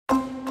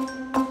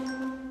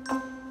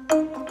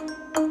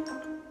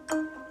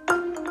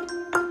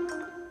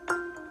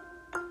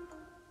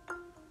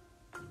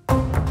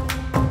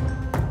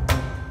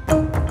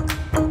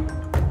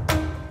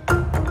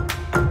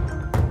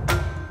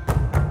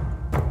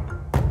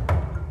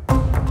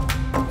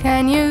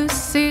Can you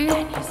see?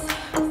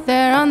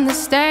 They're on the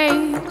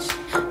stage.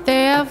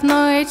 They have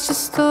no age,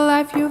 just the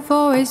life you've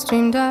always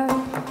dreamed of.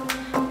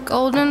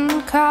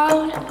 Golden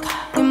cow,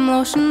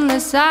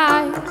 emotionless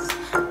eyes,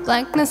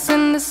 blankness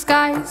in the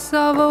skies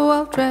of a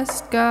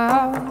well-dressed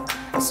girl.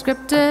 A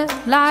scripted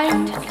life,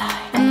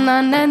 an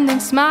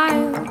unending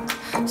smile,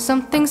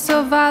 something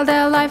so vile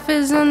their life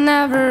is a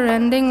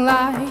never-ending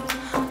lie.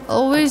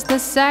 Always the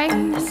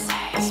same,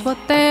 it's what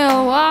they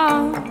all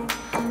want.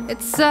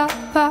 It's a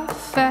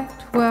perfect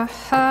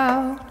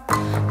world.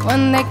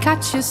 When they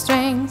cut your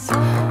strings,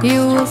 you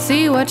will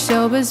see what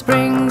showbiz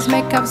brings.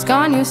 Makeup's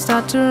gone, you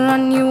start to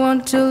run, you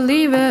want to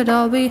leave it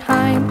all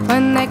behind.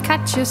 When they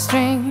cut your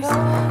strings,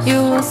 you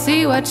will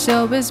see what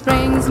showbiz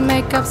brings.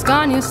 Makeup's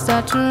gone, you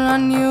start to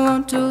run, you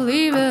want to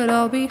leave it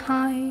all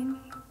behind.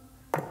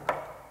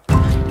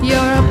 You're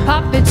a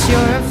puppet,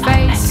 you're a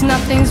face,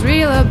 nothing's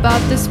real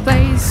about this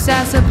place.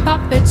 As a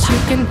puppet you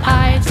can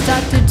hide,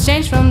 start to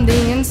change from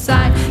the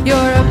inside. You're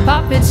a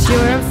puppet,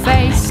 you're a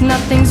face,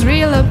 nothing's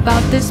real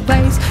about this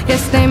place.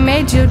 Yes, they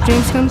made your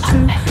dreams come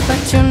true,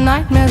 but your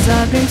nightmares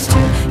are dreams too.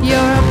 You're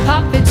a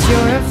puppet,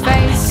 you're a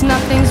face,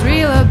 nothing's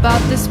real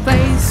about this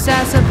place.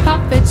 As a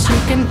puppet you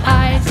can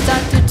hide,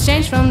 start to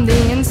change from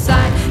the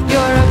inside.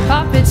 You're a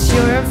puppet,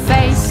 you're a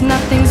face,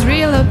 nothing's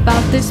real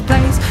about this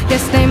place.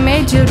 Yes, they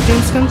made your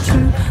dreams come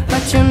true,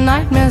 but your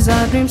nightmares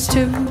are dreams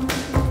too.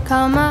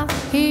 Come up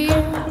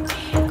here,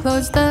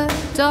 close the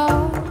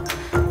door.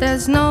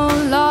 There's no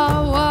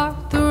law,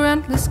 walk through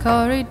endless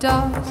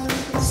corridors.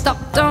 Stop,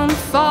 don't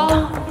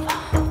fall,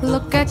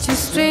 look at your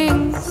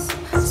strings.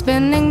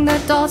 Spinning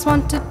the dolls,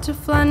 wanted to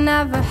fly,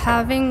 never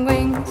having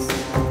wings.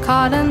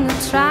 Caught in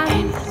the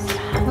trance,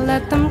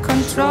 let them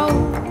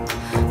control.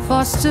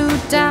 Forced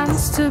to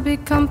dance, to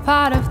become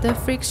part of the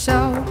freak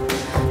show.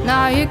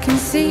 Now you can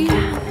see,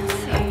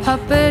 a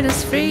puppet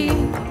is free.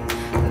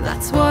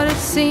 That's what it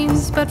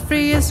seems, but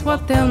free is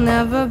what they'll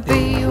never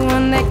be.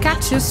 When they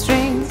catch your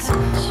strings,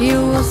 you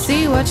will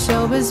see what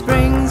showbiz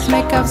brings.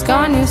 Makeup's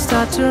gone, you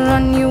start to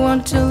run, you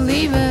want to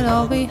leave it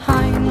all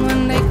behind.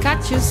 When they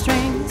catch your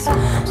strings,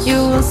 you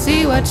will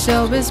see what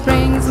showbiz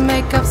brings.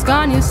 Makeup's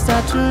gone, you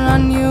start to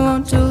run, you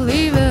want to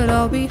leave it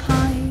all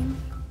behind.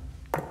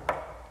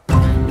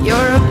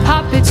 You're a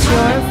puppet,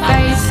 you're a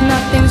face,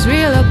 nothing's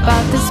real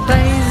about this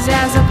place.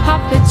 As a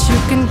puppet you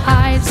can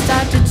hide,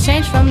 start to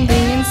change from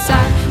the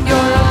inside. You're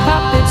a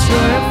puppet,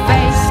 you're a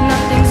face,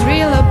 nothing's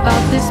real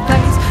about this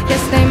place.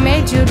 Yes, they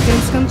made your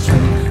dreams come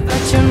true,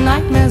 but your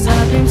nightmares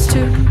are dreams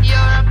too. You're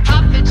a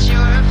puppet,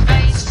 you're a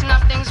face,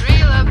 nothing's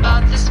real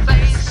about this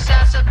place.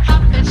 As a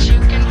puppet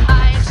you can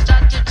hide,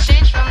 start to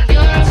change from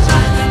the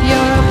inside.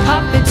 You're a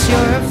puppet,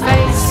 you're a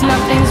face,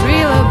 nothing's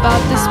real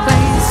about this place.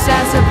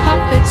 As a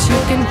puppet you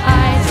can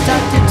hide,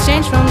 start to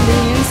change from the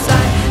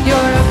inside. You're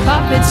a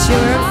puppet,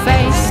 you're a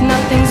face,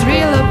 nothing's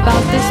real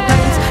about this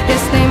place.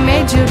 Yes, they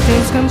made your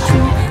dreams come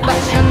true, but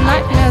your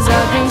nightmares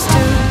are dreams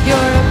too. You're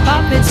a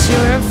puppet,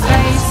 you're a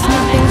face,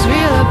 nothing's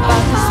real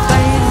about this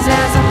place.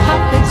 As a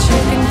puppet you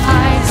can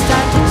hide,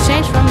 start to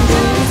change from the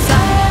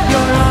inside.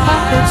 You're a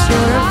puppet,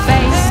 you're a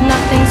face,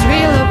 nothing's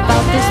real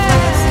about this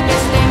place.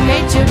 Yes, they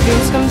made your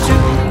dreams come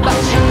true, but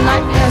your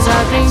nightmares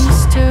are dreams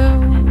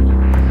too.